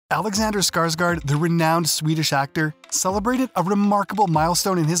Alexander Skarsgård, the renowned Swedish actor, celebrated a remarkable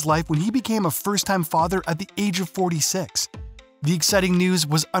milestone in his life when he became a first-time father at the age of 46. The exciting news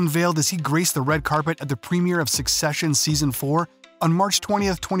was unveiled as he graced the red carpet at the premiere of Succession Season 4 on March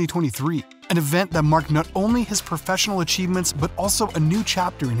 20th, 2023, an event that marked not only his professional achievements but also a new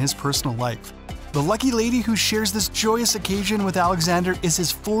chapter in his personal life. The lucky lady who shares this joyous occasion with Alexander is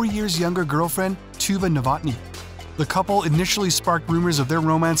his 4 years younger girlfriend, Tuva Novotny. The couple initially sparked rumors of their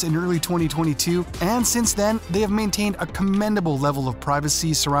romance in early 2022, and since then, they have maintained a commendable level of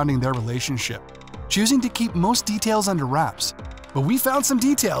privacy surrounding their relationship, choosing to keep most details under wraps. But we found some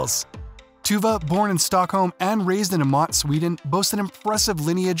details. Tuva, born in Stockholm and raised in Amat, Sweden, boasts an impressive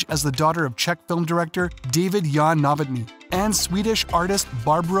lineage as the daughter of Czech film director David Jan Novotny and Swedish artist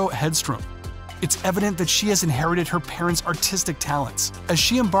Barbro Hedström. It's evident that she has inherited her parents' artistic talents, as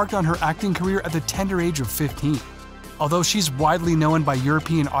she embarked on her acting career at the tender age of 15. Although she's widely known by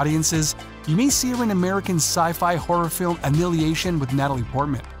European audiences, you may see her in American sci-fi horror film Annihilation with Natalie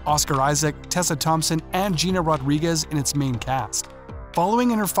Portman, Oscar Isaac, Tessa Thompson, and Gina Rodriguez in its main cast. Following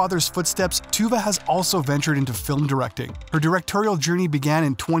in her father's footsteps, Tuva has also ventured into film directing. Her directorial journey began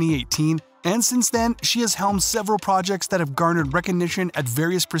in 2018, and since then, she has helmed several projects that have garnered recognition at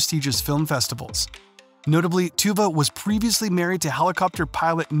various prestigious film festivals. Notably, Tuva was previously married to helicopter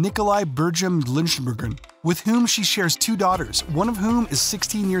pilot Nikolai Bergem Lynchbergen, with whom she shares 2 daughters, one of whom is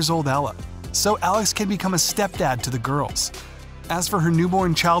 16 years old Ella. So Alex can become a stepdad to the girls. As for her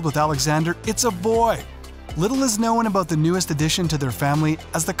newborn child with Alexander, it's a boy! Little is known about the newest addition to their family,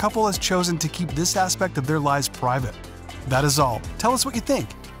 as the couple has chosen to keep this aspect of their lives private. That is all. Tell us what you think.